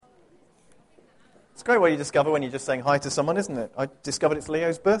It's a great way you discover when you're just saying hi to someone, isn't it? I discovered it's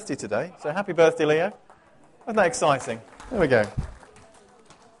Leo's birthday today, so happy birthday, Leo. Isn't that exciting? There we go.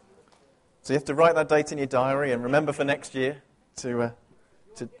 So you have to write that date in your diary and remember for next year to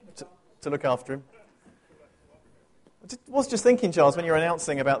look after him. I was just thinking, Charles, when you're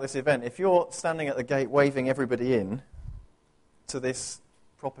announcing about this event, if you're standing at the gate waving everybody in to this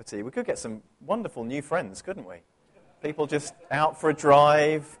property, we could get some wonderful new friends, couldn't we? People just out for a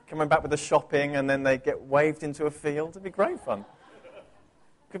drive, coming back with the shopping, and then they get waved into a field. It'd be great fun.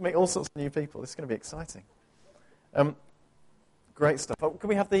 Could meet all sorts of new people. It's going to be exciting. Great stuff. Oh, can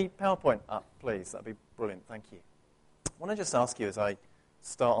we have the PowerPoint up, please? That'd be brilliant. Thank you. I want to just ask you as I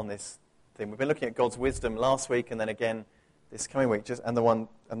start on this thing. We've been looking at God's wisdom last week, and then again this coming week, and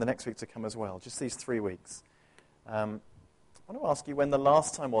the next week to come as well. Just these 3 weeks. I want to ask you when the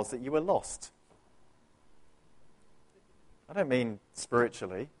last time was that you were lost. I don't mean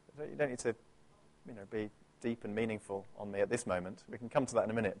spiritually. You don't need to, be deep and meaningful on me at this moment. We can come to that in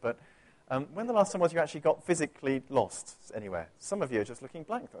a minute. But when the last time was you actually got physically lost anywhere? Some of you are just looking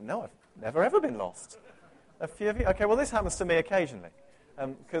blank. No, I've never ever been lost. A few of you? Okay, well, this happens to me occasionally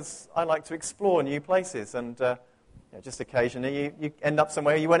because I like to explore new places, and just occasionally you end up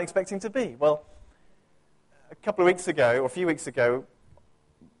somewhere you weren't expecting to be. Well, a couple of weeks ago, or a few weeks ago,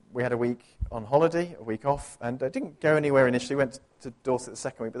 we had a week on holiday, a week off, and I didn't go anywhere initially. Went to Dorset the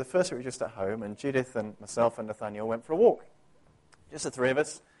second week, but the first week we were just at home, and Judith and myself and Nathaniel went for a walk. Just the three of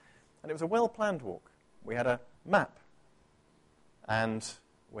us, and it was a well-planned walk. We had a map, and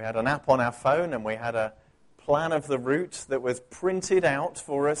we had an app on our phone, and we had a plan of the route that was printed out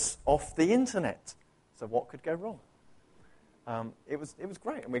for us off the internet. So what could go wrong? It was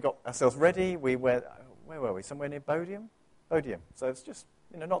great, and we got ourselves ready. We were, where were we? Somewhere near Bodiam? Bodiam. So it's just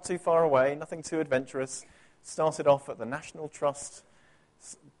not too far away, nothing too adventurous. Started off at the National Trust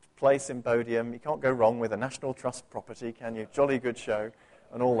place in Bodiam. You can't go wrong with a National Trust property, can you? Jolly good show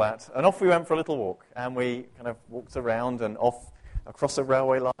and all that. And off we went for a little walk, and we kind of walked around and off across a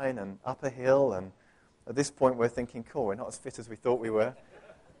railway line and up a hill. And at this point we're thinking, cool, we're not as fit as we thought we were.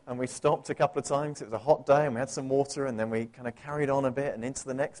 And we stopped a couple of times. It was a hot day, and we had some water, and then we kind of carried on a bit and into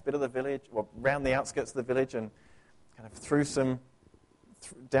the next bit of the village, or round the outskirts of the village, and kind of through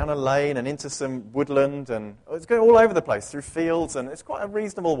down a lane and into some woodland, and it's going all over the place, through fields, and it's quite a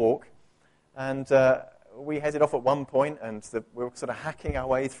reasonable walk. And we headed off at one point, and we were sort of hacking our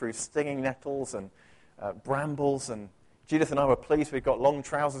way through stinging nettles and brambles, and Judith and I were pleased we'd got long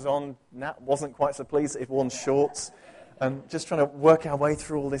trousers on. Nat wasn't quite so pleased that he'd worn shorts, and just trying to work our way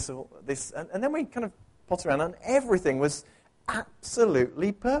through all this. And then we kind of potted around, and everything was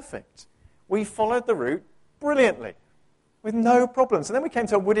absolutely perfect. We followed the route brilliantly, with no problems. And then we came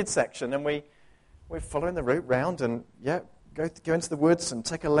to a wooded section, and we're following the route round, and go into the woods and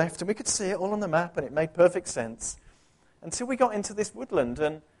take a left, and we could see it all on the map, and it made perfect sense. Until we got into this woodland,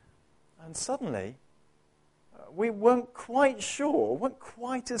 and suddenly we weren't quite sure, weren't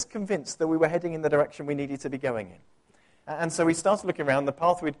quite as convinced that we were heading in the direction we needed to be going in. And so we started looking around. The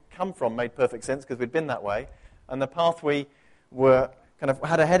path we'd come from made perfect sense because we'd been that way, and the path we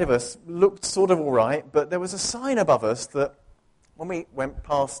had ahead of us looked sort of all right, but there was a sign above us that when we went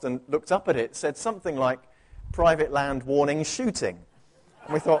past and looked up at it, said something like, private land warning shooting.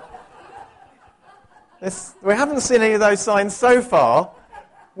 And we thought, we haven't seen any of those signs so far.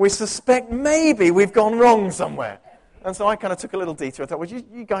 We suspect maybe we've gone wrong somewhere. And so I kind of took a little detour. I thought, well,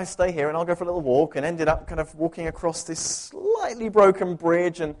 you guys stay here and I'll go for a little walk, and ended up kind of walking across this slightly broken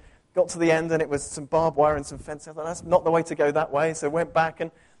bridge and got to the end, and it was some barbed wire and some fencing. I thought, that's not the way to go that way. So went back,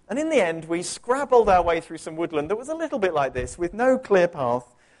 and in the end, we scrabbled our way through some woodland that was a little bit like this, with no clear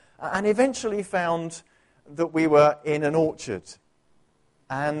path, and eventually found that we were in an orchard.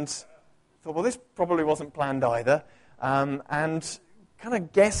 And thought, well, this probably wasn't planned either, and kind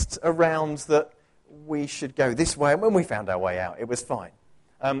of guessed around that we should go this way. And when we found our way out, it was fine.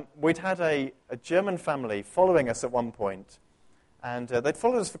 We'd had a German family following us at one point, and they'd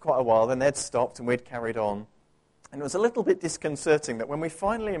followed us for quite a while, then they'd stopped and we'd carried on. And it was a little bit disconcerting that when we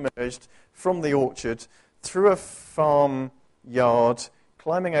finally emerged from the orchard, through a farm yard,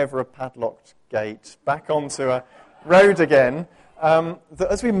 climbing over a padlocked gate, back onto a road again, that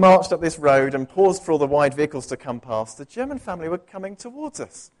as we marched up this road and paused for all the wide vehicles to come past, the German family were coming towards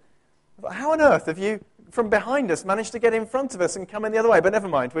us. I thought, how on earth have you, from behind us, managed to get in front of us and come in the other way? But never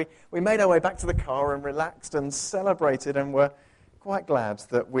mind, we made our way back to the car and relaxed and celebrated, and were quite glad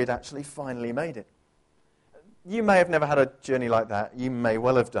that we'd actually finally made it. You may have never had a journey like that. You may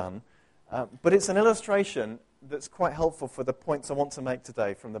well have done. But it's an illustration that's quite helpful for the points I want to make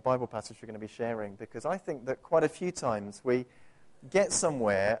today from the Bible passage we're going to be sharing, because I think that quite a few times we get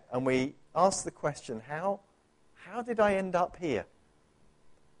somewhere and we ask the question, how did I end up here?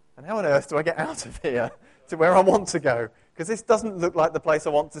 And how on earth do I get out of here to where I want to go? Because this doesn't look like the place I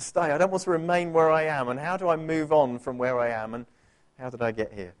want to stay. I don't want to remain where I am. And how do I move on from where I am? And how did I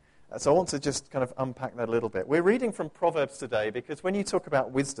get here? So I want to just kind of unpack that a little bit. We're reading from Proverbs today because when you talk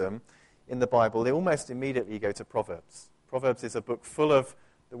about wisdom in the Bible, they almost immediately go to Proverbs. Proverbs is a book full of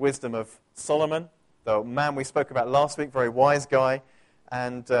the wisdom of Solomon, the man we spoke about last week, very wise guy,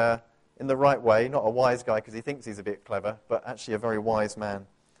 and in the right way, not a wise guy because he thinks he's a bit clever, but actually a very wise man.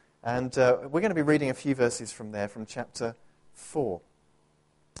 And we're going to be reading a few verses from there, from chapter 4.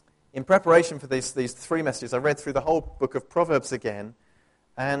 In preparation for these 3 messages, I read through the whole book of Proverbs again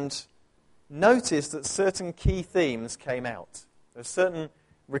and noticed that certain key themes came out. There are certain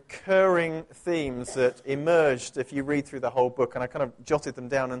recurring themes that emerged if you read through the whole book, and I kind of jotted them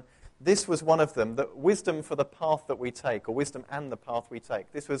down, and this was one of them, that wisdom for the path that we take, or wisdom and the path we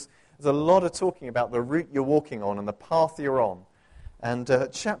take. There's a lot of talking about the route you're walking on and the path you're on. And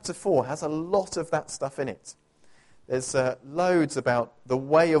chapter 4 has a lot of that stuff in it. There's loads about the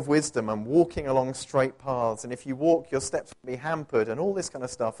way of wisdom and walking along straight paths. And if you walk, your steps will be hampered and all this kind of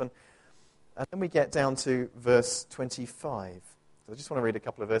stuff. And then we get down to verse 25. So I just want to read a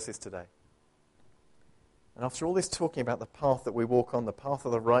couple of verses today. And after all this talking about the path that we walk on, the path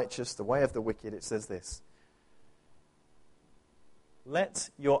of the righteous, the way of the wicked, it says this.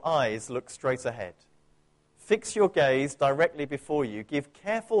 Let your eyes look straight ahead. Fix your gaze directly before you. Give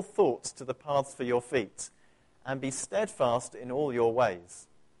careful thought to the paths for your feet, and be steadfast in all your ways.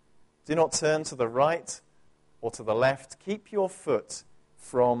 Do not turn to the right or to the left. Keep your foot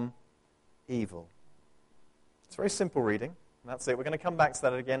from evil. It's very simple reading, and that's it. We're going to come back to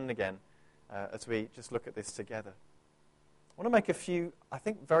that again and again as we just look at this together. I want to make a few, I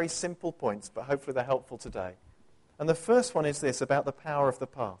think, very simple points, but hopefully they're helpful today. And the first one is this, about the power of the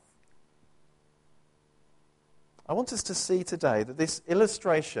path. I want us to see today that this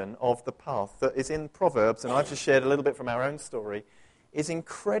illustration of the path that is in Proverbs, and I've just shared a little bit from our own story, is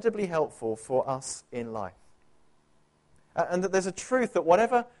incredibly helpful for us in life. And that there's a truth that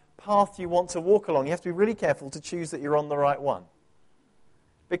whatever path you want to walk along, you have to be really careful to choose that you're on the right one.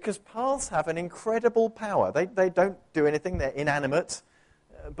 Because paths have an incredible power. They don't do anything, they're inanimate,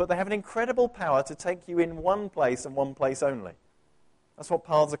 but they have an incredible power to take you in one place and one place only. That's what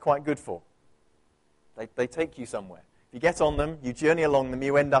paths are quite good for. They take you somewhere. If you get on them, you journey along them,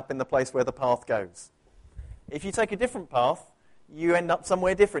 you end up in the place where the path goes. If you take a different path, you end up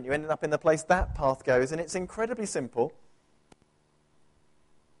somewhere different. You end up in the place that path goes, and it's incredibly simple,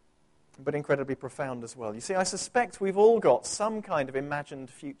 but incredibly profound as well. You see, I suspect we've all got some kind of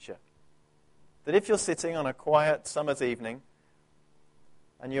imagined future. That if you're sitting on a quiet summer's evening,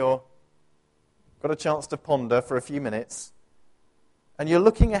 and you've got a chance to ponder for a few minutes, and you're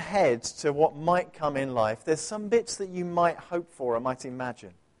looking ahead to what might come in life, there's some bits that you might hope for or might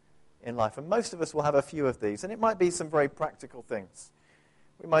imagine in life. And most of us will have a few of these. And it might be some very practical things.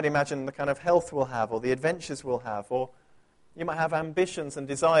 We might imagine the kind of health we'll have or the adventures we'll have. Or you might have ambitions and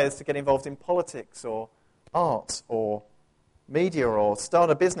desires to get involved in politics or art or media or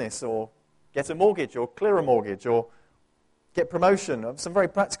start a business or get a mortgage or clear a mortgage or get promotion, some very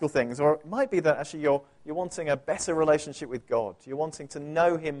practical things. Or it might be that actually you're wanting a better relationship with God. You're wanting to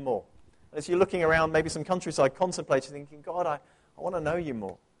know Him more. As you're looking around maybe some countryside, contemplating, thinking, God, I want to know You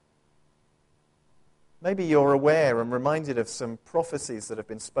more. Maybe you're aware and reminded of some prophecies that have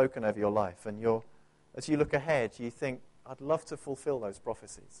been spoken over your life. And as you look ahead, you think, I'd love to fulfill those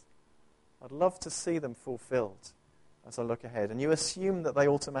prophecies. I'd love to see them fulfilled as I look ahead. And you assume that they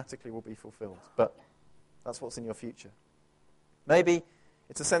automatically will be fulfilled. But that's what's in your future. Maybe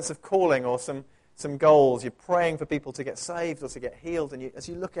it's a sense of calling or some goals. You're praying for people to get saved or to get healed. And as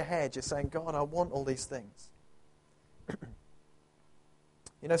you look ahead, you're saying, God, I want all these things.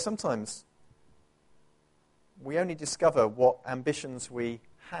 You know, sometimes we only discover what ambitions we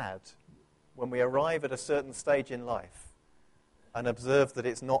had when we arrive at a certain stage in life and observe that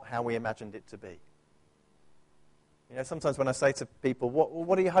it's not how we imagined it to be. You know, sometimes when I say to people,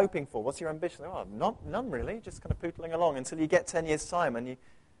 what are you hoping for? What's your ambition? Oh, none really, just kind of pootling along until you get 10 years' time and you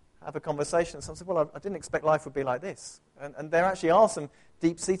have a conversation and someone says, well, I didn't expect life would be like this. And there actually are some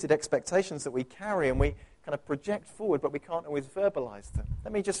deep-seated expectations that we carry and we kind of project forward, but we can't always verbalize them.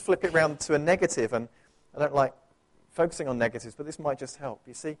 Let me just flip it around to a negative, and I don't like focusing on negatives, but this might just help.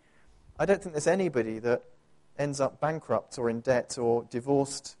 You see, I don't think there's anybody that ends up bankrupt or in debt or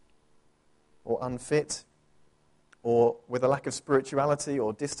divorced or unfit or with a lack of spirituality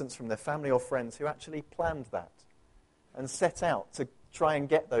or distance from their family or friends who actually planned that and set out to try and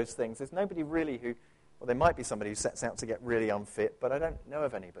get those things. There's nobody really well, there might be somebody who sets out to get really unfit, but I don't know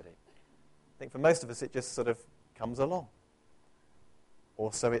of anybody. think for most of us it just sort of comes along.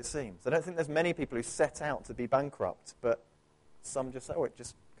 Or so it seems. I don't think there's many people who set out to be bankrupt, but some just say, oh,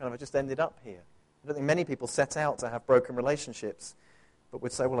 I just ended up here. I don't think many people set out to have broken relationships, but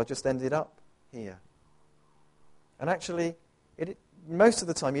would say, well, I just ended up here. And actually, most of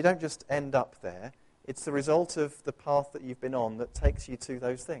the time, you don't just end up there. It's the result of the path that you've been on that takes you to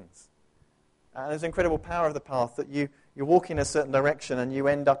those things. And there's incredible power of the path that you walk in a certain direction and you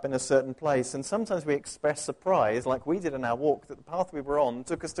end up in a certain place. And sometimes we express surprise, like we did in our walk, that the path we were on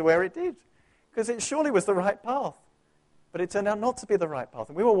took us to where it did. Because it surely was the right path. But it turned out not to be the right path.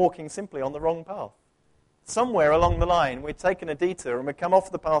 And we were walking simply on the wrong path. Somewhere along the line, we'd taken a detour and we'd come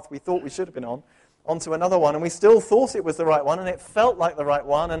off the path we thought we should have been on, onto another one, and we still thought it was the right one, and it felt like the right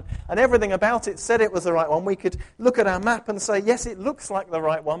one, and everything about it said it was the right one. We could look at our map and say, yes, it looks like the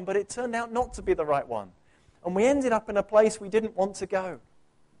right one, but it turned out not to be the right one. And we ended up in a place we didn't want to go.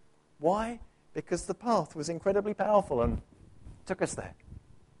 Why? Because the path was incredibly powerful and took us there.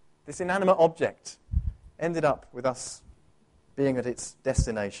 This inanimate object ended up with us being at its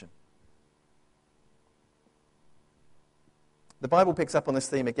destination. The Bible picks up on this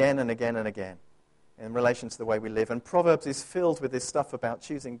theme again and again and again in relation to the way we live. And Proverbs is filled with this stuff about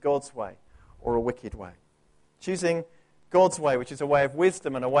choosing God's way or a wicked way. Choosing God's way, which is a way of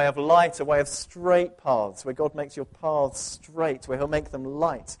wisdom and a way of light, a way of straight paths, where God makes your paths straight, where he'll make them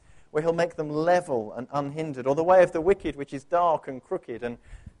light, where he'll make them level and unhindered. Or the way of the wicked, which is dark and crooked, and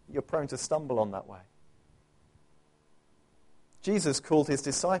you're prone to stumble on that way. Jesus called his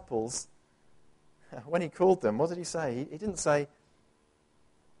disciples, when he called them, what did he say? He didn't say,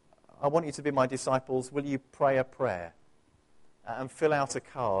 I want you to be my disciples, will you pray a prayer and fill out a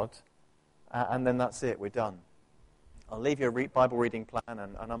card, and then that's it, we're done. I'll leave you a Bible reading plan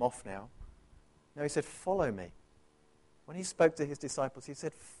and I'm off now. No, he said, follow me. When he spoke to his disciples, he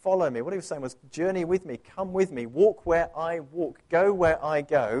said, follow me. What he was saying was, journey with me, come with me, walk where I walk, go where I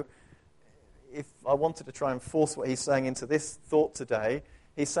go. If I wanted to try and force what he's saying into this thought today,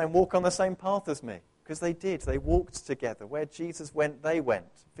 he's saying, walk on the same path as me. Because they did. They walked together. Where Jesus went, they went,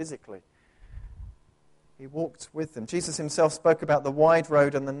 physically. He walked with them. Jesus himself spoke about the wide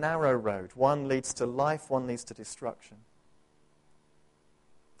road and the narrow road. One leads to life, one leads to destruction.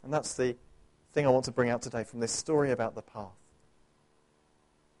 And that's the thing I want to bring out today from this story about the path.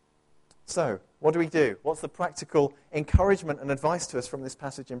 So, what do we do? What's the practical encouragement and advice to us from this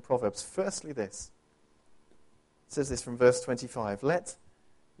passage in Proverbs? Firstly, this. It says this from verse 25. Let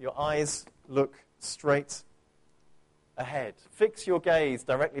your eyes look straight ahead. Fix your gaze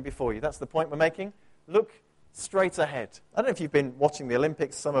directly before you. That's the point we're making. Look straight ahead. I don't know if you've been watching the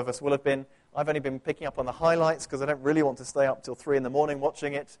Olympics. Some of us will have been. I've only been picking up on the highlights because I don't really want to stay up till 3 a.m.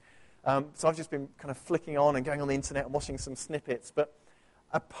 watching it. So I've just been kind of flicking on and going on the internet and watching some snippets. But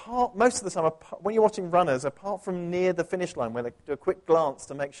most of the time, when you're watching runners, apart from near the finish line where they do a quick glance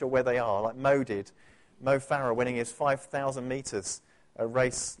to make sure where they are, like Mo did, Mo Farah winning his 5,000 metres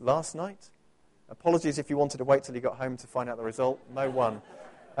race last night. Apologies if you wanted to wait till you got home to find out the result. Mo won.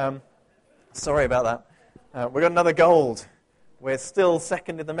 Sorry about that. We got another gold. We're still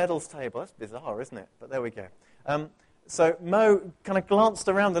second in the medals table. That's bizarre, isn't it? But there we go. So Mo kind of glanced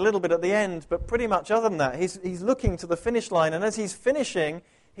around a little bit at the end, but pretty much other than that, he's looking to the finish line. And as he's finishing,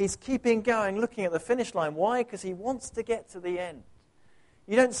 he's keeping going, looking at the finish line. Why? Because he wants to get to the end.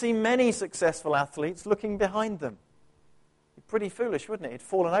 You don't see many successful athletes looking behind them. Pretty foolish, wouldn't it? He'd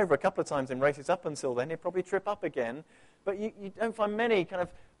fallen over a couple of times in races up until then. He'd probably trip up again. But you don't find many kind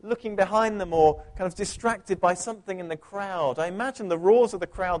of looking behind them or kind of distracted by something in the crowd. I imagine the roars of the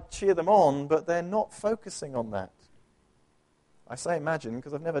crowd cheer them on, but they're not focusing on that. I say imagine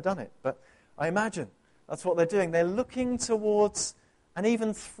because I've never done it, but I imagine that's what they're doing. They're looking towards and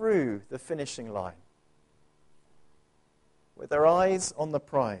even through the finishing line with their eyes on the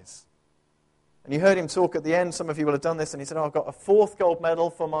prize. And you heard him talk at the end, some of you will have done this, and he said, I've got a 4th gold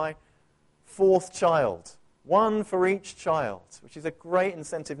medal for my 4th child. 1 for each child, which is a great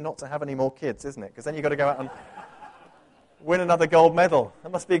incentive not to have any more kids, isn't it? Because then you've got to go out and win another gold medal.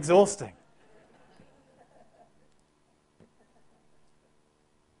 That must be exhausting.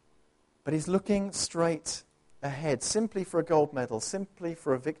 But he's looking straight ahead, simply for a gold medal, simply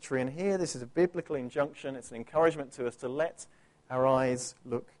for a victory. And here, this is a biblical injunction. It's an encouragement to us to let our eyes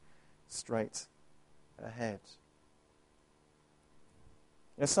look straight ahead.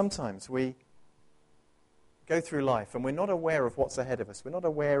 You know, sometimes we go through life and we're not aware of what's ahead of us. We're not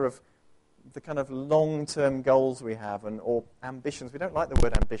aware of the kind of long-term goals we have or ambitions. We don't like the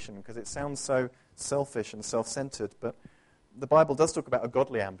word ambition because it sounds so selfish and self-centered, but the Bible does talk about a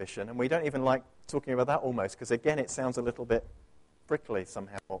godly ambition, and we don't even like talking about that almost because, again, it sounds a little bit prickly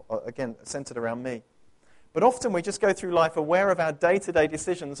somehow, or again, centered around me. But often we just go through life aware of our day-to-day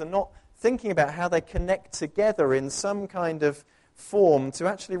decisions and not thinking about how they connect together in some kind of form to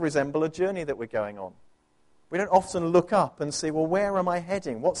actually resemble a journey that we're going on. We don't often look up and see, well, where am I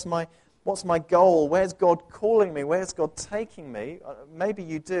heading? What's my goal? Where's God calling me? Where's God taking me? Maybe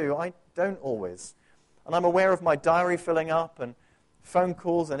you do. I don't always. And I'm aware of my diary filling up and phone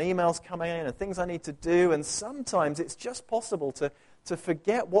calls and emails coming in and things I need to do. And sometimes it's just possible to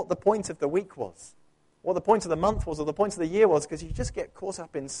forget what the point of the week was, what the point of the month was, or the point of the year was, because you just get caught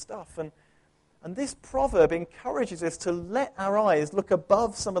up in stuff. And this proverb encourages us to let our eyes look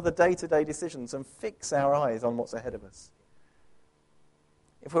above some of the day-to-day decisions and fix our eyes on what's ahead of us.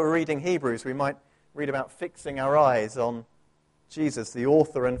 If we were reading Hebrews, we might read about fixing our eyes on Jesus, the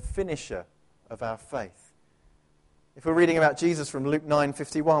author and finisher of our faith. If we're reading about Jesus from Luke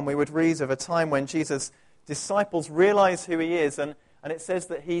 9:51, we would read of a time when Jesus' disciples realize who he is, and it says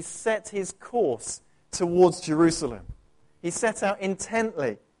that he set his course towards Jerusalem. He set out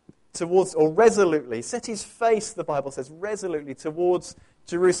intently towards, or resolutely, set his face, the Bible says, resolutely towards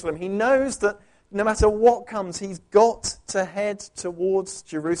Jerusalem. He knows that no matter what comes, he's got to head towards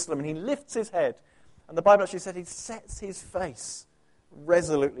Jerusalem, and he lifts his head. And the Bible actually said he sets his face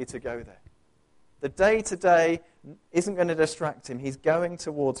resolutely to go there. The day-to-day isn't going to distract him. He's going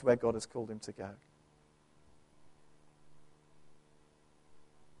towards where God has called him to go.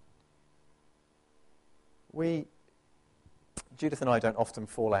 Judith and I don't often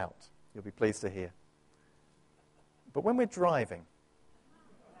fall out, you'll be pleased to hear. But when we're driving,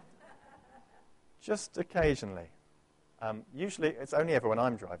 just occasionally, usually it's only ever when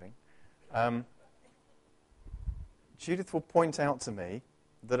I'm driving, Judith will point out to me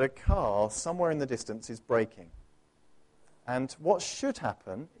that a car somewhere in the distance is braking. And what should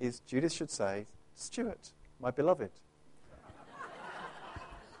happen is Judith should say, "Stuart, my beloved."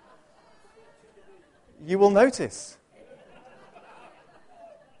 You will notice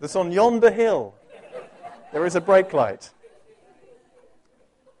that on yonder hill there is a brake light.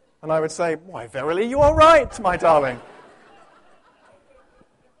 And I would say, "Why, verily, you are right, my darling.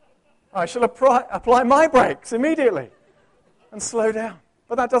 I shall apply my brakes immediately and slow down."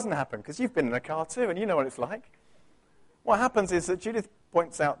 But that doesn't happen, because you've been in a car too, and you know what it's like. What happens is that Judith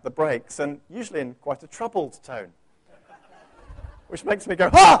points out the brakes, and usually in quite a troubled tone, which makes me go,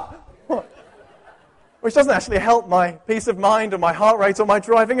 "Ah!" Which doesn't actually help my peace of mind or my heart rate or my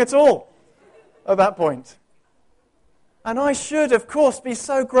driving at all at that point. And I should, of course, be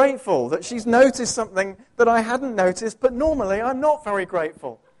so grateful that she's noticed something that I hadn't noticed, but normally I'm not very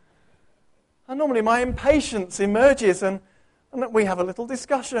grateful. And normally my impatience emerges, and we have a little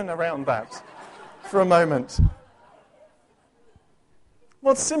discussion around that for a moment.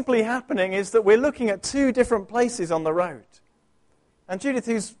 What's simply happening is that we're looking at two different places on the road. And Judith,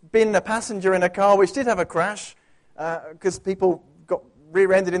 who's been a passenger in a car which did have a crash, because people got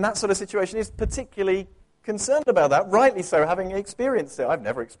rear-ended in that sort of situation, is particularly concerned about that, rightly so, having experienced it. I've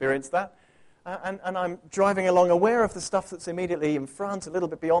never experienced that. And I'm driving along aware of the stuff that's immediately in front, a little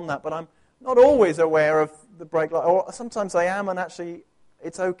bit beyond that, but I'm not always aware of the brake light. Or sometimes I am, and actually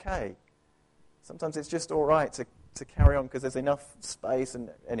it's okay. Sometimes it's just all right to carry on because there's enough space.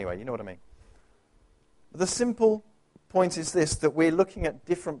 And anyway, you know what I mean. The simple point is this, that we're looking at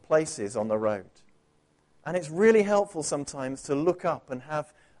different places on the road. And it's really helpful sometimes to look up and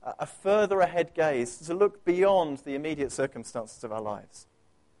have a further ahead gaze, to look beyond the immediate circumstances of our lives.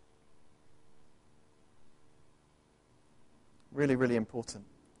 Really, really important.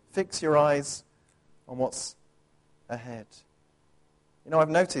 Fix your eyes on what's ahead. You know, I've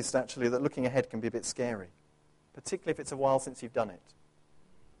noticed actually that looking ahead can be a bit scary, particularly if it's a while since you've done it.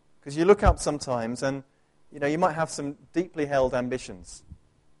 Because you look up sometimes and, you know, you might have some deeply held ambitions,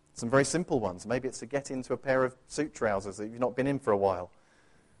 some very simple ones. Maybe it's to get into a pair of suit trousers that you've not been in for a while.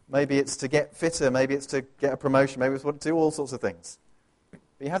 Maybe it's to get fitter. Maybe it's to get a promotion. Maybe it's to do all sorts of things.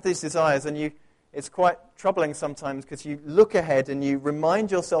 But you have these desires, and it's quite troubling sometimes because you look ahead and you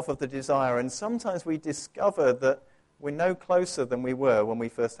remind yourself of the desire, and sometimes we discover that we're no closer than we were when we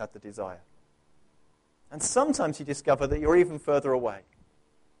first had the desire. And sometimes you discover that you're even further away.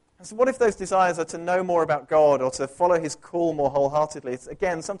 And so what if those desires are to know more about God or to follow his call more wholeheartedly?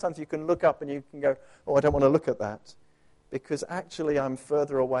 Again, sometimes you can look up and you can go, "Oh, I don't want to look at that, because actually I'm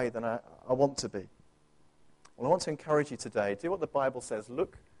further away than I want to be." Well, I want to encourage you today, do what the Bible says.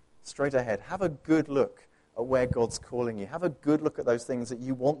 Look straight ahead. Have a good look at where God's calling you. Have a good look at those things that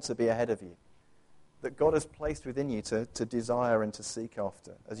you want to be ahead of you, that God has placed within you to desire and to seek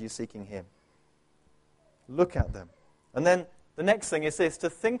after as you're seeking him. Look at them. And then the next thing is this, to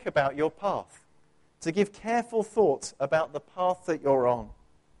think about your path. to give careful thought about the path that you're on.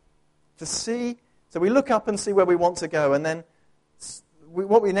 So we look up and see where we want to go, and then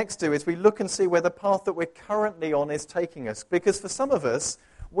what we next do is we look and see where the path that we're currently on is taking us. Because for some of us,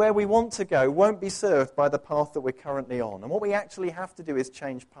 where we want to go won't be served by the path that we're currently on. And what we actually have to do is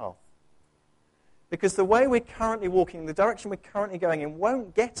change path. Because the way we're currently walking, the direction we're currently going in,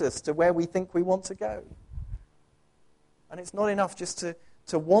 won't get us to where we think we want to go. And it's not enough just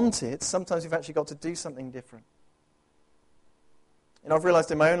to want it. Sometimes we've actually got to do something different. I've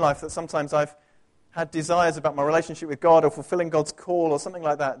realized in my own life that sometimes I've had desires about my relationship with God or fulfilling God's call or something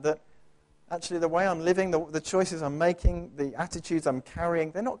like that, that actually the way I'm living, the choices I'm making, the attitudes I'm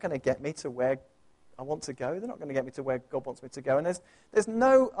carrying, they're not going to get me to where I want to go. They're not going to get me to where God wants me to go. And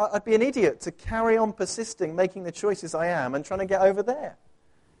I'd be an idiot to carry on persisting, making the choices I am and trying to get over there.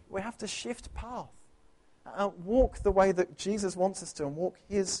 We have to shift path. Walk the way that Jesus wants us to, and walk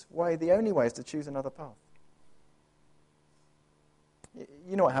his way. The only way is to choose another path.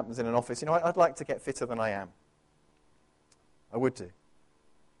 You know what happens in an office. I'd like to get fitter than I am. I would do.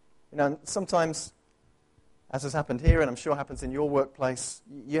 Sometimes, as has happened here, and I'm sure happens in your workplace,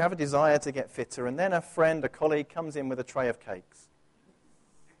 you have a desire to get fitter, and then a friend, a colleague, comes in with a tray of cakes.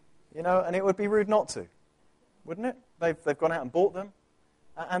 And it would be rude not to, wouldn't it? They've gone out and bought them.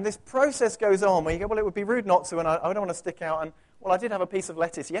 And this process goes on where you go, well, it would be rude not to, and I don't want to stick out. And, well, I did have a piece of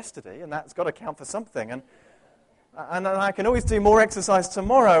lettuce yesterday, and that's got to count for something. And I can always do more exercise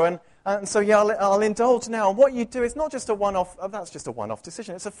tomorrow. And so, I'll indulge now. And what you do is not just a one-off, that's just a one-off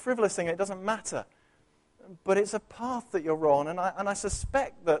decision. It's a frivolous thing, and it doesn't matter. But it's a path that you're on. And I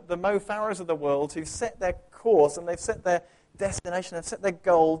suspect that the Mo Farahs of the world who've set their course and they've set their destination and set their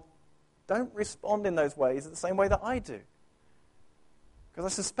goal don't respond in those ways the same way that I do. Because I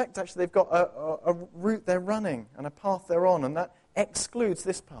suspect actually they've got a route they're running and a path they're on, and that excludes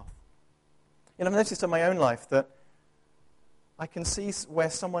this path. I've noticed in my own life that I can see where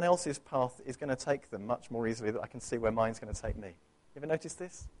someone else's path is going to take them much more easily than I can see where mine's going to take me. You ever noticed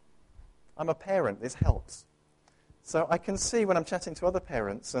this? I'm a parent. This helps. So I can see when I'm chatting to other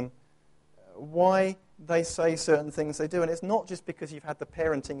parents and why they say certain things they do. And it's not just because you've had the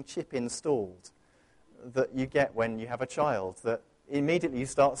parenting chip installed that you get when you have a child, that immediately you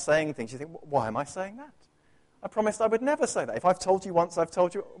start saying things. You think, why am I saying that? I promised I would never say that. If I've told you once, I've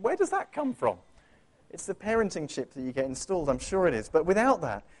told you. Where does that come from? It's the parenting chip that you get installed. I'm sure it is. But without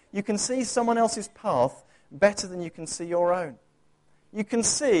that, you can see someone else's path better than you can see your own. You can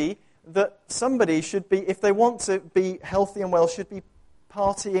see that somebody should be, if they want to be healthy and well, should be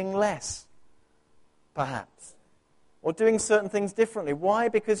partying less, perhaps. Or doing certain things differently. Why?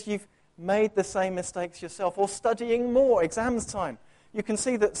 Because you've made the same mistakes yourself. Or studying more, exams time. You can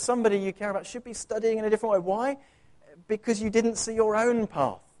see that somebody you care about should be studying in a different way. Why? Because you didn't see your own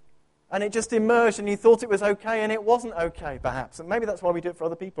path. And it just emerged and you thought it was okay and it wasn't okay, perhaps. And maybe that's why we do it for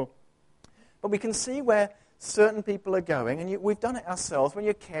other people. But we can see where certain people are going, and we've done it ourselves when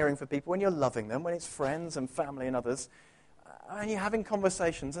you're caring for people, when you're loving them, when it's friends and family and others, and you're having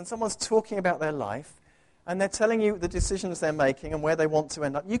conversations and someone's talking about their life and they're telling you the decisions they're making and where they want to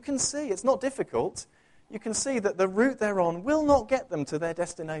end up. You can see, it's not difficult, you can see that the route they're on will not get them to their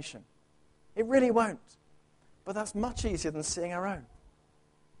destination. It really won't. But that's much easier than seeing our own.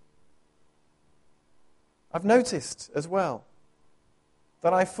 I've noticed as well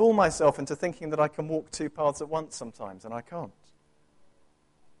that I fool myself into thinking that I can walk two paths at once sometimes, and I can't.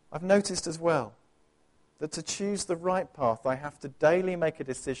 I've noticed as well that to choose the right path, I have to daily make a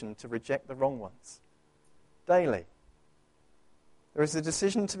decision to reject the wrong ones. Daily. There is a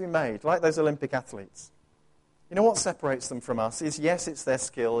decision to be made, like those Olympic athletes. You know what separates them from us is, yes, it's their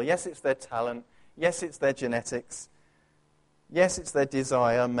skill, yes, it's their talent, yes, it's their genetics, yes, it's their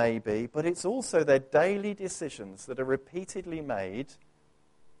desire, maybe, but it's also their daily decisions that are repeatedly made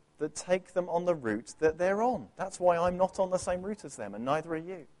that take them on the route that they're on. That's why I'm not on the same route as them, and neither are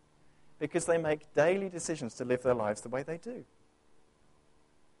you. Because they make daily decisions to live their lives the way they do.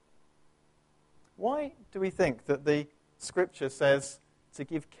 Why do we think that the Scripture says to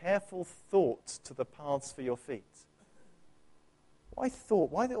give careful thought to the paths for your feet? Why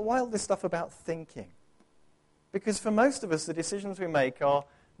thought? Why all this stuff about thinking? Because for most of us, the decisions we make are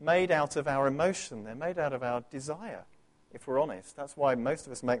made out of our emotion. They're made out of our desire, if we're honest. That's why most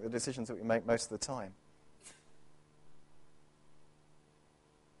of us make the decisions that we make most of the time.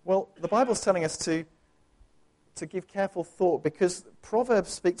 Well, the Bible's telling us to give careful thought because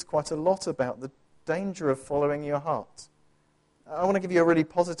Proverbs speaks quite a lot about the danger of following your heart. I want to give you a really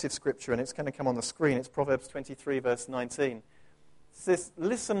positive scripture, and it's going to come on the screen. It's Proverbs 23, verse 19. It says,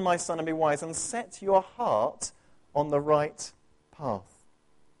 "Listen, my son, and be wise, and set your heart on the right path."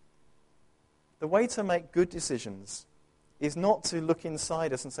 the way to make good decisions is not to look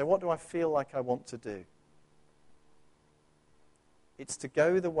inside us and say, what do I feel like I want to do? It's to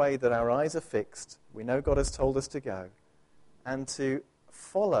go the way that our eyes are fixed, we know God has told us to go, and to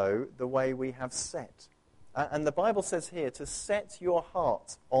follow the way we have set. And the Bible says here to set your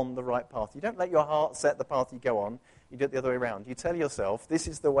heart on the right path. You don't let your heart set the path you go on. You do it the other way around. You tell yourself, this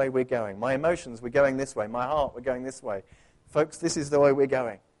is the way we're going. My emotions, we're going this way. My heart, we're going this way. Folks, this is the way we're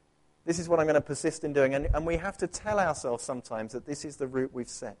going. This is what I'm going to persist in doing. And we have to tell ourselves sometimes that this is the route we've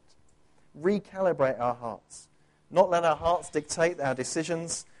set. Recalibrate our hearts. Not let our hearts dictate our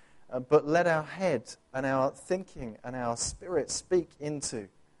decisions, but let our head and our thinking and our spirit speak into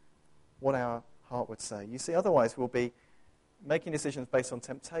what our heart would say. You see, otherwise we'll be making decisions based on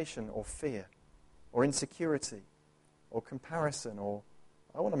temptation or fear or insecurity or comparison, or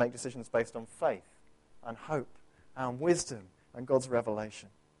I want to make decisions based on faith and hope and wisdom and God's revelation.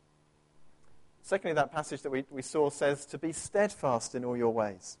 Secondly, that passage that we saw says to be steadfast in all your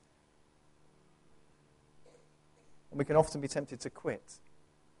ways. And we can often be tempted to quit.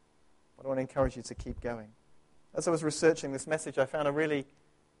 But I want to encourage you to keep going. As I was researching this message, I found a really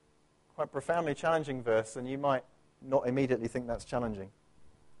quite profoundly challenging verse, and you might not immediately think that's challenging.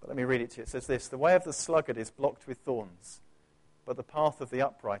 But let me read it to you. It says this: the way of the sluggard is blocked with thorns, but the path of the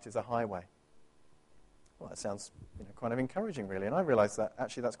upright is a highway. Well, that sounds kind of encouraging, really, and I realize that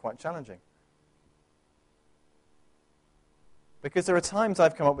actually that's quite challenging. Because there are times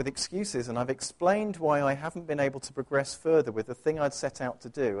I've come up with excuses and I've explained why I haven't been able to progress further with the thing I'd set out to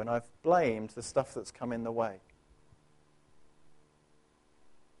do, and I've blamed the stuff that's come in the way.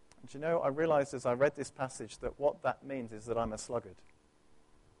 And I realized as I read this passage that what that means is that I'm a sluggard.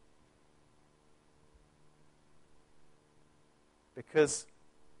 Because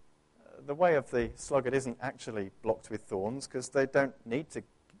the way of the sluggard isn't actually blocked with thorns, because they're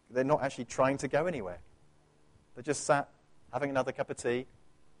not actually trying to go anywhere. They're just sat having another cup of tea,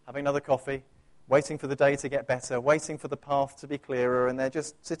 having another coffee, waiting for the day to get better, waiting for the path to be clearer, and they're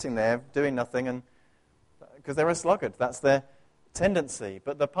just sitting there doing nothing, and because they're a sluggard. That's their tendency.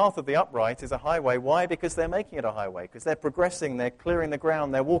 But the path of the upright is a highway. Why? Because they're making it a highway, because they're progressing, they're clearing the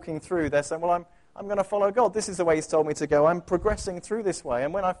ground, they're walking through, they're saying, well, I'm going to follow God. This is the way He's told me to go. I'm progressing through this way.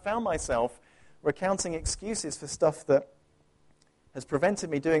 And when I found myself recounting excuses for stuff that has prevented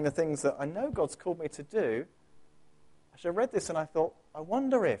me doing the things that I know God's called me to do, I read this and I thought, I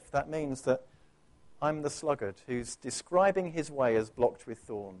wonder if that means that I'm the sluggard who's describing his way as blocked with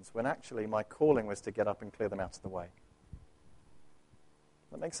thorns, when actually my calling was to get up and clear them out of the way.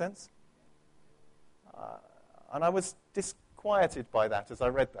 That makes sense? And I was disquieted by that as I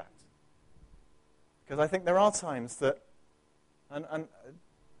read that. Because I think there are times that, and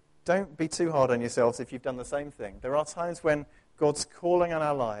don't be too hard on yourselves if you've done the same thing. There are times when God's calling on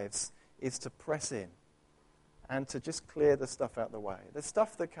our lives is to press in and to just clear the stuff out of the way. There's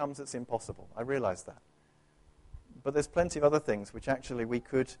stuff that comes that's impossible. I realize that. But there's plenty of other things which actually we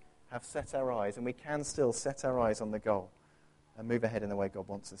could have set our eyes, and we can still set our eyes on the goal and move ahead in the way God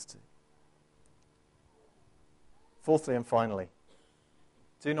wants us to. Fourthly and finally,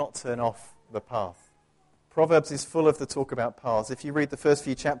 do not turn off the path. Proverbs is full of the talk about paths. If you read the first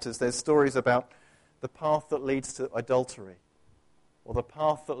few chapters, there's stories about the path that leads to adultery, or the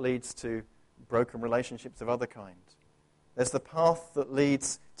path that leads to broken relationships of other kind. There's the path that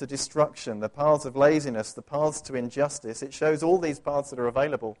leads to destruction, the paths of laziness, the paths to injustice. It shows all these paths that are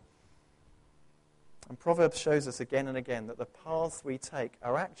available. And Proverbs shows us again and again that the paths we take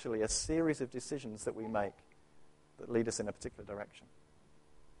are actually a series of decisions that we make that lead us in a particular direction.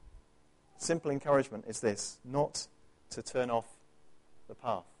 Simple encouragement is this: not to turn off the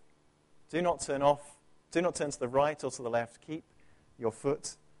path. Do not turn to the right or to the left. Keep your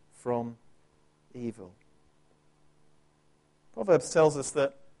foot from evil. Proverbs tells us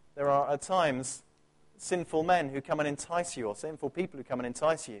that there are at times sinful men who come and entice you, or sinful people who come and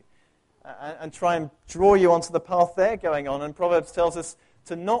entice you and try and draw you onto the path they're going on. And Proverbs tells us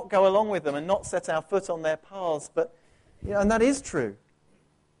to not go along with them and not set our foot on their paths. But and that is true.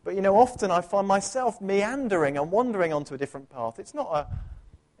 But often I find myself meandering and wandering onto a different path. It's not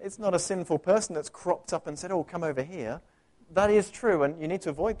a sinful person that's cropped up and said, "Oh, come over here." That is true, and you need to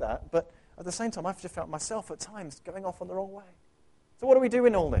avoid that. But at the same time, I've just felt myself at times going off on the wrong way. So what do we do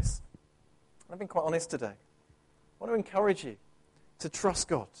in all this? I've been quite honest today. I want to encourage you to trust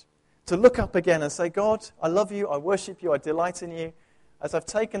God, to look up again and say, God, I love you, I worship you, I delight in you. As I've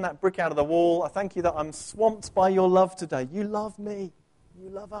taken that brick out of the wall, I thank you that I'm swamped by your love today. You love me. You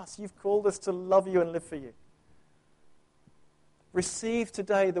love us. You've called us to love you and live for you. Receive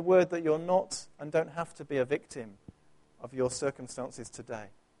today the word that you're not and don't have to be a victim of your circumstances today.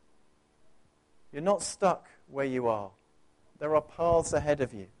 You're not stuck where you are. There are paths ahead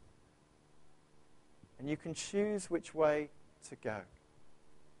of you. And you can choose which way to go.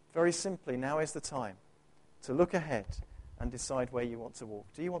 Very simply, now is the time to look ahead and decide where you want to walk.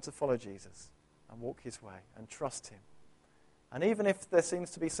 Do you want to follow Jesus and walk his way and trust him? And even if there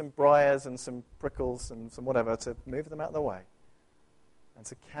seems to be some briars and some prickles and some whatever, to move them out of the way and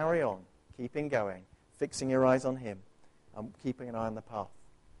to carry on, keeping going, fixing your eyes on him and keeping an eye on the path.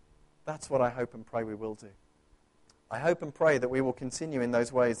 That's what I hope and pray we will do. I hope and pray that we will continue in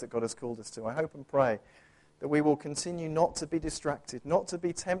those ways that God has called us to. I hope and pray that we will continue not to be distracted, not to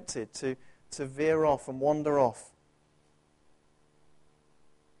be tempted to veer off and wander off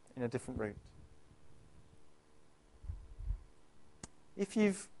in a different route. If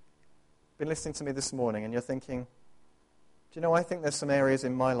you've been listening to me this morning and you're thinking, do you know, I think there's some areas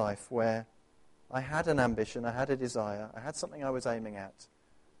in my life where I had an ambition, I had a desire, I had something I was aiming at,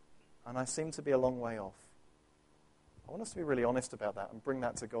 and I seem to be a long way off. I want us to be really honest about that and bring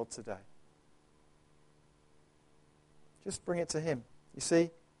that to God today. Just bring it to him. You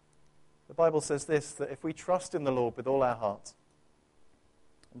see, the Bible says this, that if we trust in the Lord with all our heart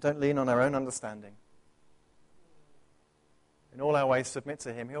and don't lean on our own understanding, in all our ways submit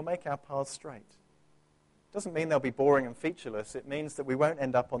to him, he'll make our paths straight. It doesn't mean they'll be boring and featureless. It means that we won't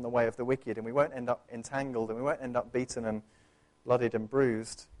end up on the way of the wicked, and we won't end up entangled, and we won't end up beaten and bloodied and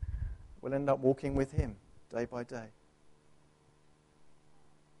bruised. We'll end up walking with him day by day.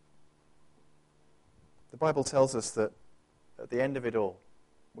 The Bible tells us that at the end of it all,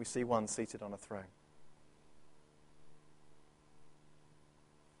 we see one seated on a throne.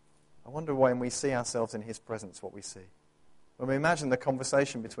 I wonder when we see ourselves in his presence, what we see. When we imagine the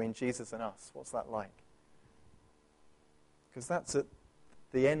conversation between Jesus and us, what's that like? Because that's at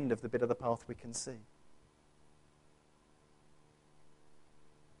the end of the bit of the path we can see.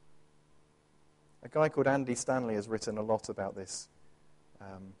 A guy called Andy Stanley has written a lot about this,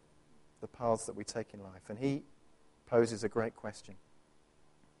 the paths that we take in life. And he poses a great question,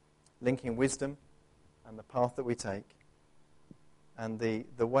 linking wisdom and the path that we take and the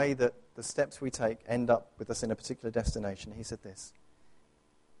way that the steps we take end up with us in a particular destination. He said this: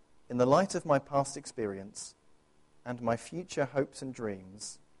 in the light of my past experience and my future hopes and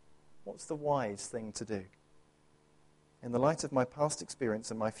dreams, what's the wise thing to do? In the light of my past experience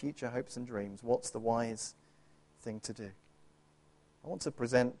and my future hopes and dreams, what's the wise thing to do? I want to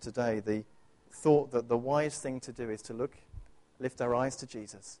present today the thought that the wise thing to do is to lift our eyes to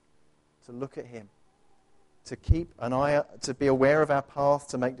Jesus, to look at him, to keep an eye, to be aware of our path,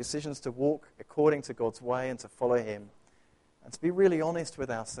 to make decisions to walk according to God's way and to follow him, and to be really honest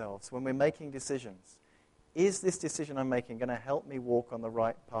with ourselves when we're making decisions. Is this decision I'm making going to help me walk on the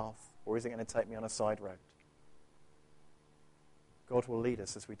right path, or is it going to take me on a side road? God will lead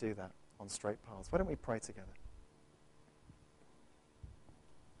us as we do that on straight paths. Why don't we pray together?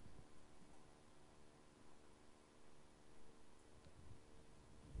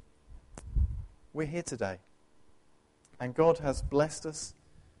 We're here today, and God has blessed us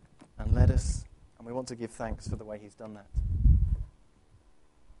and led us, and we want to give thanks for the way he's done that.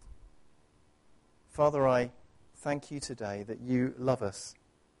 Father, I thank you today that you love us,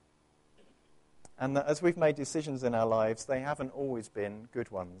 and that as we've made decisions in our lives, they haven't always been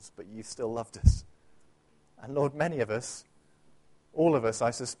good ones, but you still loved us. And Lord, many of us, all of us,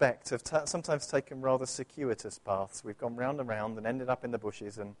 I suspect, have sometimes taken rather circuitous paths. We've gone round and round and ended up in the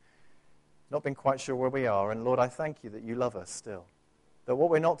bushes and not been quite sure where we are. And Lord, I thank you that you love us still. That what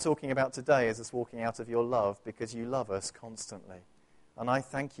we're not talking about today is us walking out of your love, because you love us constantly. And I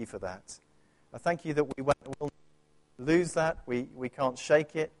thank you for that. I thank you that we will lose that. We can't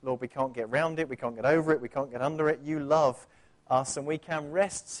shake it. Lord, we can't get round it. We can't get over it. We can't get under it. You love us, and we can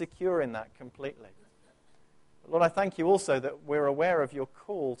rest secure in that completely. But Lord, I thank you also that we're aware of your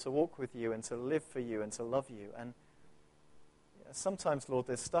call to walk with you and to live for you and to love you. And sometimes, Lord,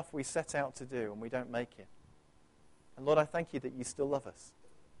 there's stuff we set out to do and we don't make it. And Lord, I thank you that you still love us.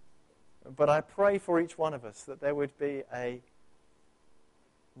 But I pray for each one of us that there would be a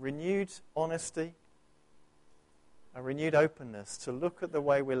renewed honesty, a renewed openness to look at the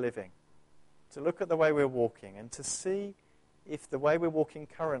way we're living, to look at the way we're walking, and to see if the way we're walking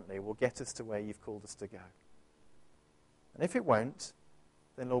currently will get us to where you've called us to go. And if it won't,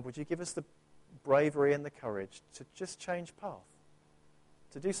 then Lord, would you give us the bravery and the courage to just change path,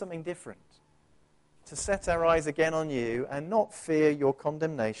 to do something different, to set our eyes again on you and not fear your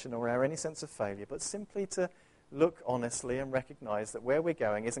condemnation or our any sense of failure, but simply to look honestly and recognize that where we're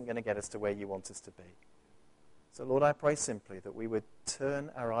going isn't going to get us to where you want us to be. So Lord, I pray simply that we would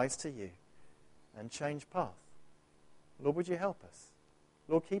turn our eyes to you and change path. Lord, would you help us?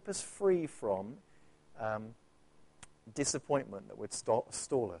 Lord, keep us free from disappointment that would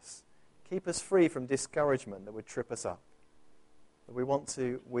stall us. Keep us free from discouragement that would trip us up. That we want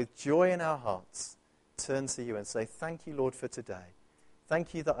to, with joy in our hearts, turn to you and say, thank you, Lord, for today.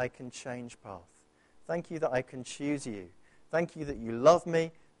 Thank you that I can change path. Thank you that I can choose you. Thank you that you love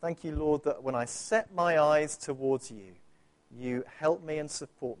me. Thank you, Lord, that when I set my eyes towards you, you help me and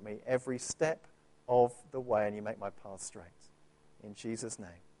support me every step of the way and you make my path straight. In Jesus' name,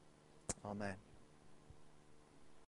 amen.